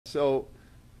So,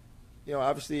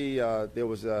 obviously there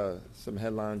was some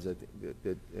headlines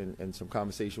and some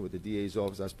conversation with the DA's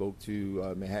office. I spoke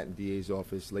to Manhattan DA's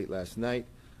office late last night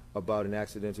about an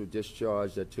accidental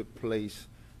discharge that took place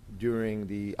during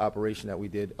the operation that we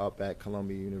did up at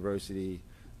Columbia University,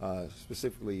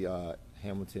 specifically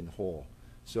Hamilton Hall.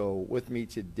 So with me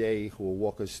today, who will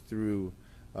walk us through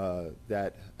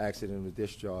that accidental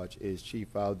discharge, is Chief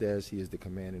Valdez. He is the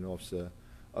commanding officer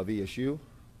of ESU.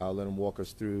 I'll let him walk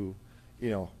us through,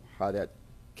 how that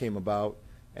came about,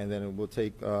 and then we'll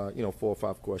take 4 or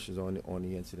 5 questions on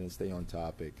the incident, stay on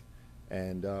topic,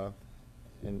 and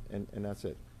that's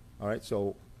it. All right.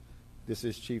 So this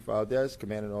is Chief Valdez,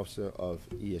 commanding officer of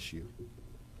ESU.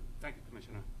 Thank you,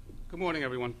 Commissioner. Good morning,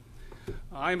 everyone.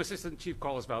 I am Assistant Chief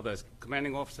Carlos Valdez,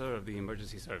 commanding officer of the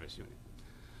Emergency Service Unit.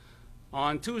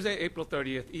 On Tuesday, April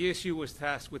 30th, ESU was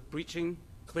tasked with breaching,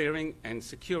 clearing, and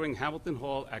securing Hamilton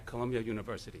Hall at Columbia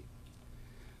University,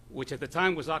 which at the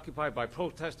time was occupied by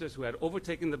protesters who had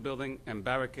overtaken the building and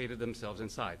barricaded themselves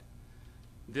inside.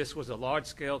 This was a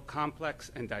large-scale,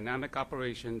 complex, and dynamic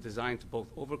operation designed to both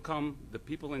overcome the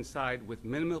people inside with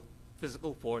minimal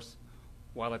physical force,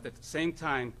 while at the same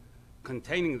time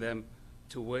containing them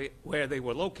to where they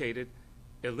were located,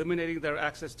 eliminating their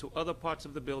access to other parts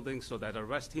of the building so that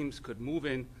arrest teams could move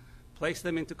in, place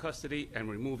them into custody, and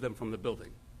remove them from the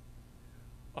building.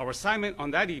 Our assignment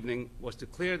on that evening was to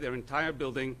clear their entire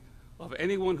building of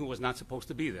anyone who was not supposed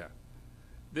to be there.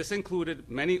 This included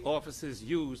many offices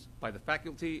used by the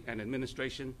faculty and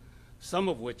administration, some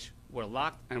of which were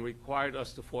locked and required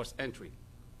us to force entry.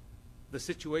 The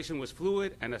situation was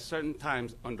fluid and at certain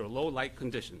times under low light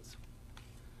conditions.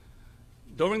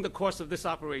 During the course of this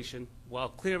operation, while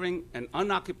clearing an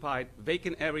unoccupied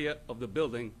vacant area of the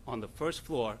building on the first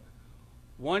floor,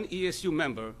 one ESU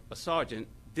member, a sergeant,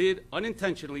 did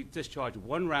unintentionally discharge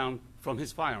 1 round from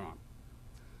his firearm.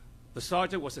 The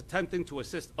sergeant was attempting to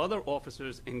assist other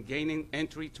officers in gaining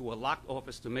entry to a locked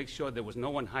office to make sure there was no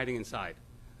one hiding inside.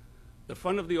 The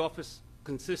front of the office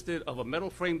consisted of a metal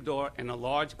framed door and a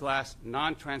large glass,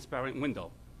 non-transparent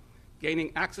window.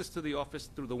 Gaining access to the office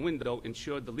through the window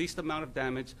ensured the least amount of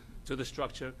damage to the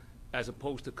structure as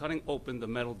opposed to cutting open the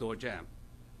metal door jamb.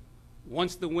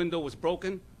 Once the window was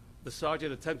broken, the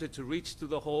sergeant attempted to reach through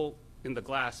the hole in the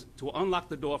glass to unlock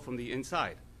the door from the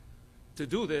inside. To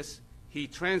do this, he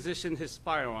transitioned his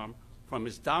firearm from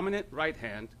his dominant right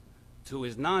hand to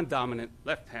his non-dominant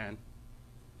left hand.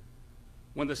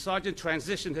 When the sergeant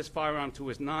transitioned his firearm to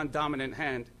his non-dominant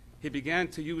hand, he began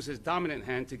to use his dominant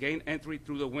hand to gain entry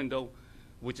through the window,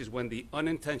 which is when the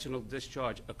unintentional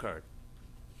discharge occurred.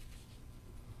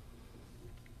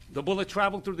 The bullet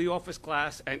traveled through the office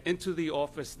glass and into the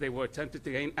office they were attempted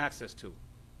to gain access to.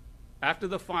 After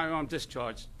the firearm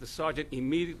discharged, the sergeant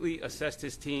immediately assessed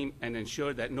his team and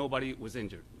ensured that nobody was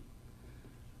injured.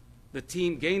 The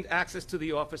team gained access to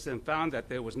the office and found that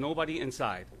there was nobody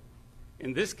inside.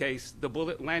 In this case, the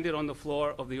bullet landed on the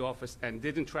floor of the office and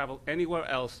didn't travel anywhere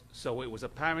else, so it was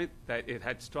apparent that it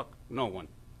had struck no one.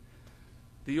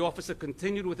 The officer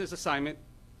continued with his assignment,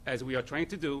 as we are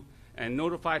trained to do, and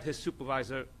notified his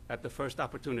supervisor at the first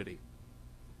opportunity.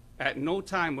 At no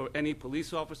time were any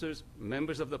police officers,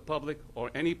 members of the public,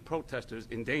 or any protesters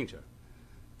in danger.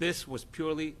 This was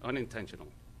purely unintentional.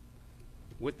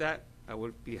 With that, I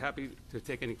would be happy to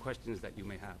take any questions that you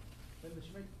may have. Linda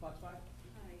Schmidt, Box 5. Hi,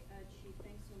 Chief,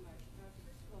 thanks so much. First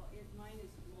of all, mine is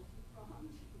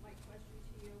multi-pronged. My question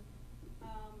to you.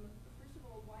 First of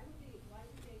all, why would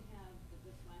they have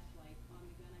the flashlight on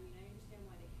the gun? I mean, I understand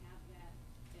why they have that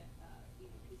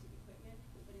piece of equipment,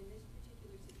 but in this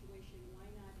particular situation, why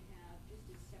not have just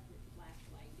a separate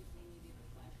flashlight if they needed a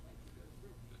flashlight to go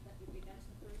through? That's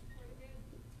the first part of it.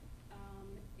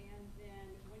 And then,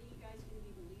 when are you guys going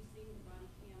to be releasing the body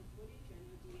cam footage? I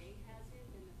know DA has it.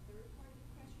 And the third part of the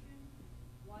question,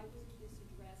 why wasn't this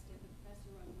addressed at the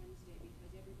presser on Wednesday?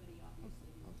 Because everybody obviously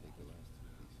knew. I'll take the last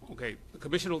 2. Okay, the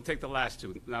commissioner will take the last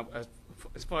 2. Now,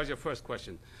 as far as your first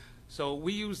question, so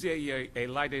we use a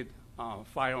lighted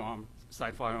firearm,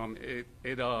 side firearm. It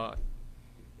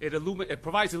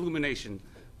provides illumination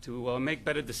to make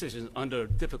better decisions under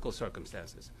difficult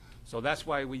circumstances. So that's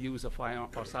why we use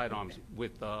our sidearms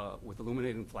with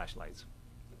illuminating flashlights.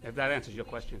 If that answers your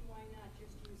question. Why not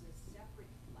just use a separate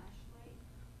flashlight?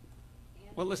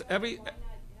 Well, listen, why not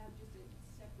have just a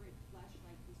separate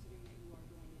flashlight considering that you are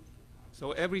going into the car?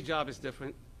 So every job is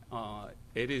different.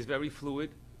 It is very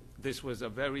fluid. This was a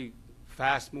very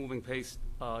fast-moving pace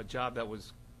job that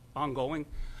was ongoing.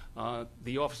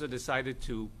 The officer decided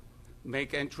to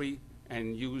make entry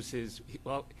and use his,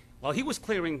 while he was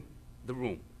clearing the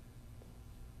room,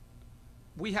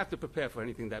 we have to prepare for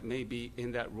anything that may be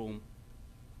in that room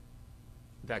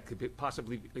that could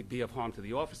possibly be of harm to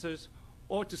the officers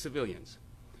or to civilians.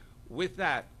 With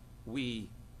that, we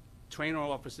train our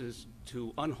officers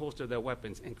to unholster their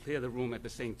weapons and clear the room at the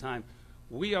same time.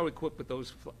 We are equipped with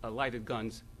those lighted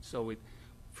guns, so it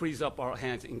frees up our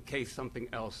hands in case something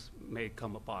else may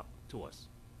come up to us.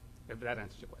 If that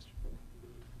answers your question.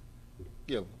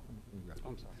 Yeah.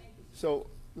 I'm sorry. So,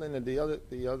 Linda, the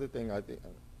other thing I think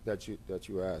that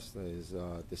you asked is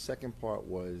the second part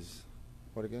was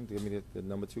what again? Give me the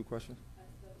number 2 question. The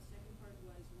second part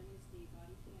was, when is the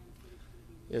body cam footage going to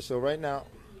be released? Yeah. So right now,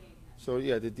 The DA has so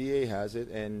yeah, the DA has it,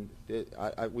 and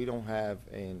we don't have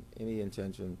any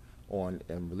intention on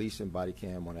releasing body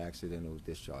cam on accidental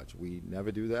discharge. We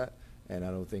never do that, and I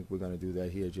don't think we're going to do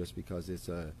that here just because it's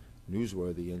a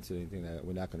newsworthy incident. Thing that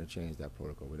we're not going to change that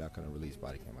protocol. We're not going to release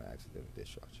body cam on accidental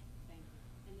discharge. Thank you.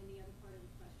 And then the other part of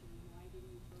the question, why didn't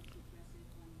you folks address it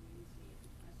on Wednesday at the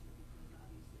presser? Because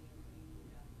obviously everybody knew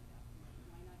about it at that point.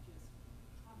 Why not just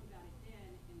talk about it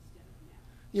then instead of now?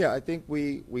 Yeah, I think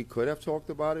we could have talked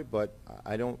about it, but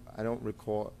I don't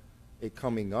recall it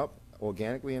coming up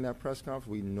organically in that press conference.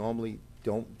 We normally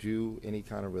don't do any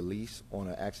kind of release on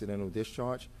an accidental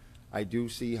discharge. I do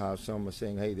see how some are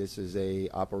saying, hey, this is a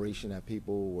operation that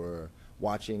people were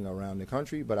watching around the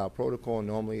country, but our protocol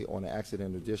normally on an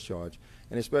accidental discharge,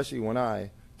 and especially when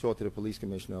I talked to the police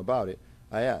commissioner about it,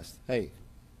 I asked, hey,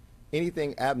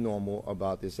 anything abnormal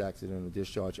about this accidental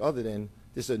discharge other than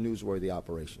this is a newsworthy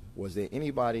operation? Was there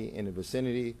anybody in the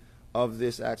vicinity of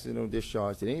this accidental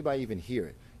discharge? Did anybody even hear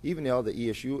it? Even the other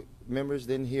ESU members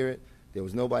didn't hear it. There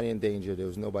was nobody in danger. There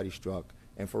was nobody struck.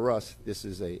 And for us, this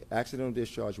is a accidental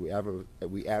discharge. We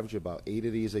average about 8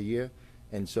 of these a year.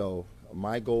 And so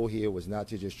my goal here was not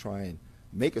to just try and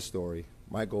make a story.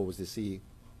 My goal was to see,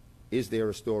 is there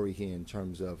a story here in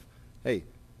terms of, hey,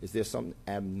 is there something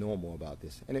abnormal about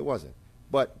this? And it wasn't.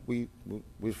 But we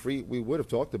would have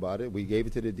talked about it. We gave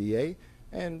it to the DA.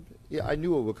 And yeah, I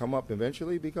knew it would come up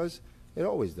eventually because it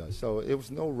always does. So it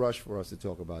was no rush for us to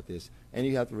talk about this. And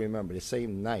you have to remember, the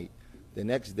same night, the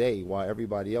next day, while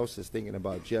everybody else is thinking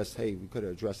about just, hey, we could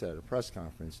have addressed that at a press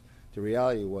conference, the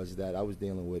reality was that I was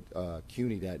dealing with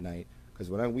CUNY that night, because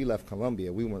when we left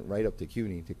Columbia, we went right up to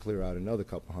CUNY to clear out another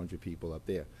couple hundred people up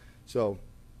there. So,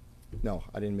 no,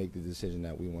 I didn't make the decision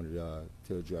that we wanted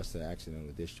to address the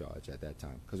accidental discharge at that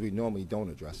time, because we normally don't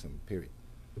address them, period.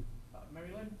 Mary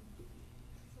Lynn?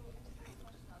 So I just have a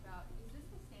question about, is this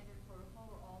the standard protocol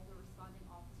where all the responding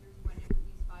officers went in with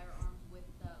these firearms with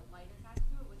the light attached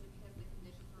to it? Was it because the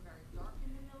conditions were very dark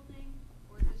in the building,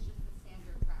 or is this just the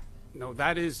standard practice? No,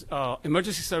 that is,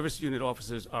 emergency service unit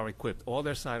officers are equipped, all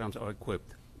their sidearms are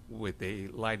equipped with a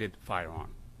lighted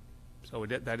firearm. So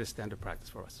that is standard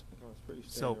practice for us. Oh, it's pretty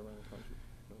So- standard around the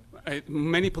country.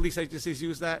 Many police agencies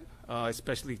use that,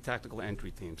 especially tactical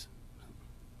entry teams.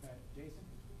 Jason?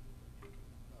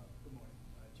 Good morning,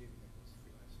 Jamie Nicholas,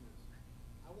 Freelance News.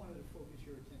 I wanted to focus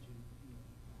your attention, you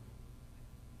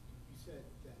said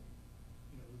that,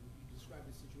 you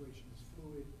described the situation as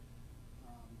fluid.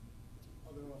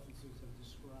 Other officers have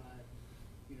described,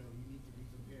 you need to be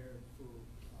prepared for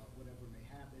whatever may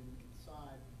happen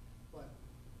inside. But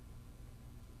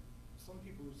some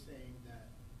people are saying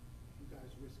that you guys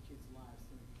risk kids'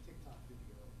 lives in a TikTok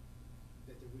video,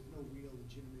 that there was no real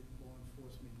legitimate law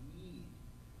enforcement need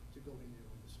to go in there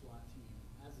with the SWAT team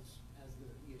as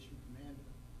the ESU commander.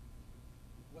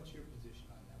 What's your position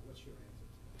on that? What's your answer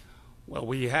to that? Well,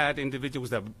 we had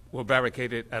individuals that were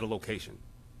barricaded at a location.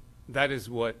 That is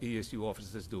what ESU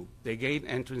officers do. They gain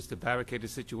entrance to barricaded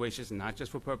situations, not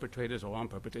just for perpetrators or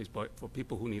armed perpetrators, but for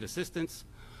people who need assistance,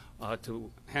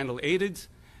 to handle aides,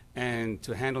 and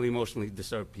to handle emotionally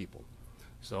disturbed people.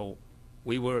 So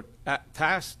we were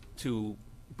tasked to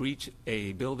breach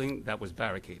a building that was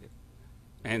barricaded,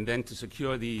 and then to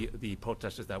secure the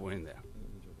protesters that were in there.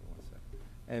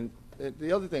 And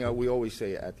the other thing we always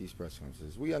say at these press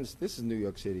conferences, this is New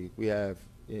York City. We have,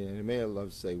 and the mayor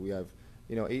loves to say, we have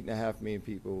 8.5 million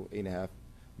people, 8.5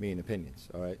 million opinions,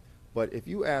 all right? But if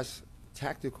you ask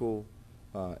tactical,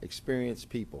 experienced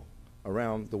people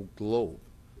around the globe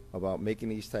about making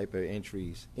these type of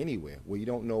entries anywhere where you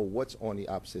don't know what's on the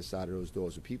opposite side of those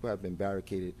doors, where people have been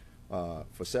barricaded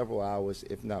for several hours,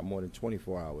 if not more than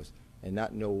 24 hours, and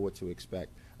not know what to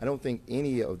expect, I don't think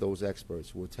any of those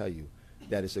experts will tell you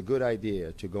that it's a good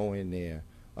idea to go in there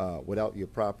without your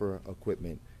proper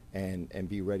equipment and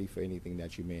be ready for anything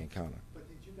that you may encounter. But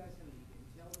did you guys have any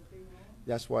intel that they were on?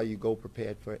 That's why you go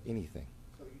prepared for anything.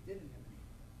 So you didn't have any?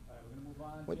 All right,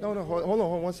 we're going to move on. Wait, no, hold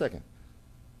on 1 second.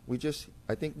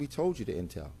 I think we told you the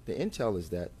intel. The intel is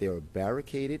that there are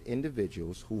barricaded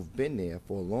individuals who've been there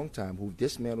for a long time, who've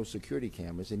dismantled security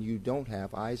cameras, and you don't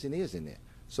have eyes and ears in there.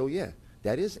 So yeah,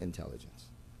 That is intelligence.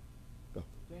 Go.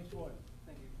 James Ford.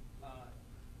 Thank you. I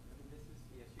mean, this is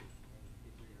the issue, and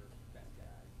if you're your best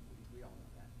guys, we all know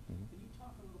that. Mhm. Can you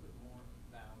talk a little bit more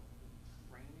about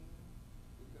training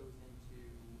that goes into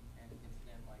an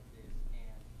incident like this,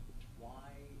 and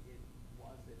why it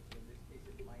was that in this case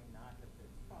it might not have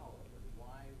been followed, or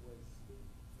why was the,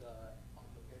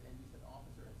 and you said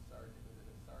officer and sergeant, was it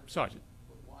a sergeant? Sergeant.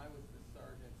 But why was the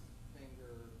sergeant's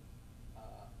finger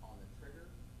on the trigger?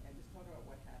 And just talk about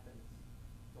what happens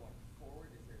going forward.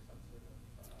 Is there some sort of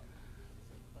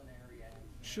disciplinary action?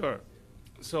 Sure.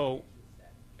 So,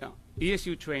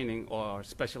 ESU training, or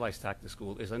Specialized Tactics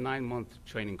School, is a 9-month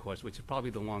training course, which is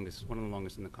probably the longest, one of the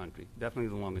longest in the country, definitely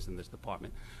the longest in this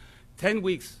department. 10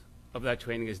 weeks of that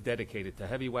training is dedicated to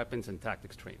heavy weapons and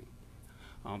tactics training.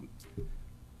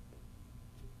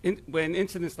 When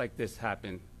incidents like this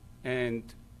happen, and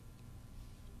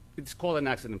it's called an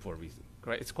accident for a reason,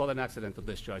 correct? It's called an accidental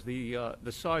discharge. The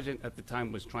sergeant at the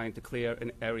time was trying to clear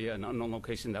an area, an unknown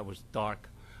location that was dark.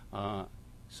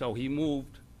 So he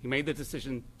made the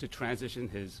decision to transition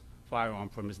his firearm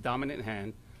from his dominant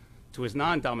hand to his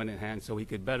non-dominant hand so he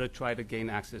could better try to gain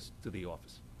access to the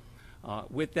office.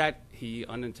 With that, he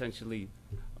unintentionally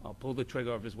pulled the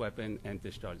trigger of his weapon and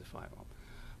discharged the firearm.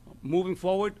 Moving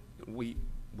forward, we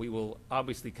will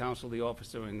obviously counsel the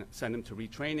officer and send him to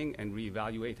retraining and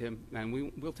reevaluate him,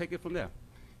 and we'll take it from there.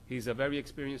 He's a very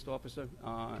experienced officer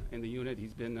in the unit.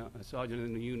 He's been a sergeant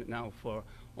in the unit now for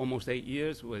almost 8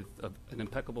 years with an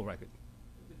impeccable record.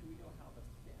 But do we know how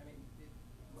I mean,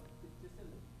 just in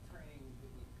the training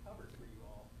that we covered for you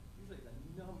all, usually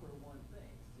the number one thing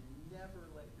is to never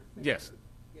let your finger Yes.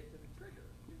 get to the trigger.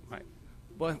 Right. Do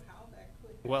we Well, know how that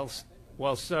could Well, happen?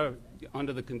 well, sir,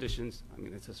 under the conditions, I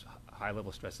mean, it's a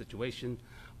high-level stress situation.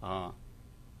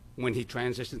 When he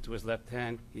transitioned to his left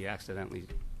hand, he accidentally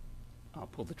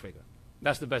pulled the trigger.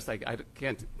 That's the best I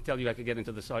can't tell you. I could get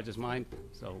into the sergeant's mind,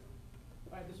 so. All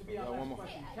right, this will be our one last more.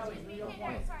 question. Hey, Kelly, Jamie, New York hey,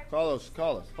 one. sorry. Carlos,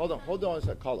 hold on a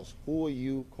second. Carlos, who are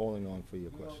you calling on for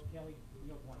your New York, question? Kelly, New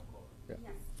York one will call. Yeah.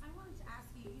 Yes, I wanted to ask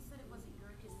you, you said it wasn't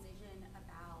your decision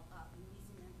about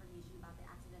releasing the information about the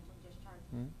accidental discharge.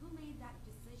 Mhm. Who made that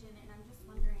decision? And I'm just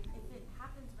wondering, if it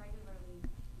happens regularly,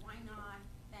 why not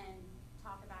then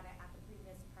talk about it at the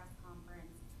previous press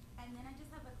conference? And then I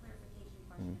just have a clarification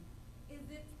question. Is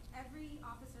it every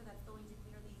officer that's going to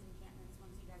clear these encampments,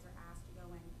 once you guys are asked to go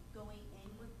in, going in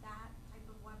with that type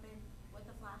of weapon, with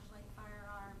the flashlight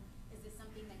firearm? Is this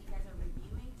something that you guys are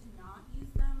reviewing to not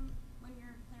use them when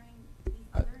you're clearing these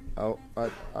other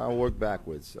encampments? I'll work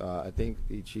backwards. I think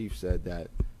the chief said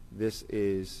that this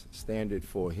is standard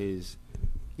for his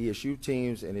ESU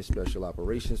teams and his special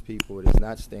operations people. It is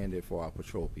not standard for our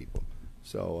patrol people.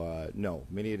 So, no,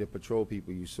 many of the patrol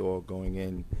people you saw going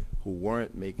in who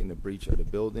weren't making the breach of the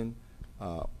building,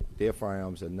 their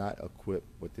firearms are not equipped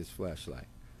with this flashlight.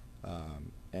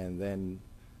 And then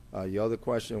your other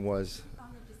question was,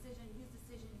 On the decision, whose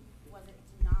decision was it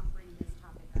to not bring this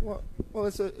topic up? well,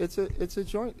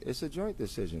 it's a joint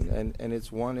decision, and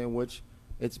it's one in which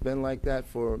it's been like that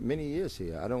for many years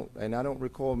here. I don't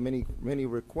recall many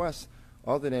requests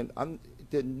other than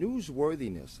the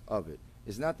newsworthiness of it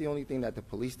is not the only thing that the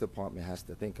police department has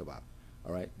to think about.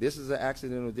 All right, this is an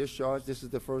accidental discharge. This is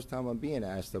the first time I'm being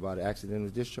asked about an accidental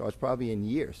discharge, probably in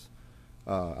years.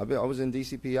 I was in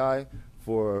DCPI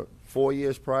for 4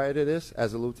 years prior to this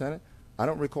as a lieutenant. I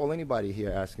don't recall anybody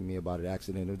here asking me about an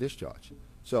accidental discharge.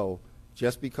 So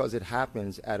just because it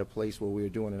happens at a place where we're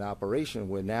doing an operation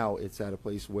where now it's at a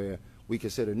place where we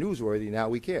consider newsworthy, now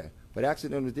we care. But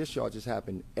accidental discharges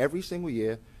happen every single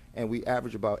year, and we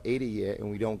average about 8 a year, and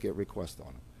we don't get requests on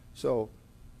them. So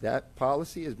that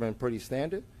policy has been pretty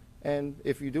standard, and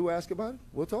if you do ask about it,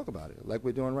 we'll talk about it, like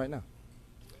we're doing right now.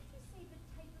 Did you say the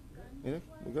type of gun Yeah, it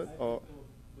we was? good? Oh,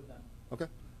 With them. okay,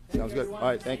 sounds good. All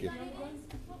right, thank you.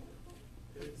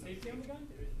 Safety on the gun?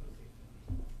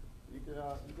 You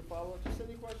can follow up. Just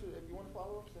any questions. If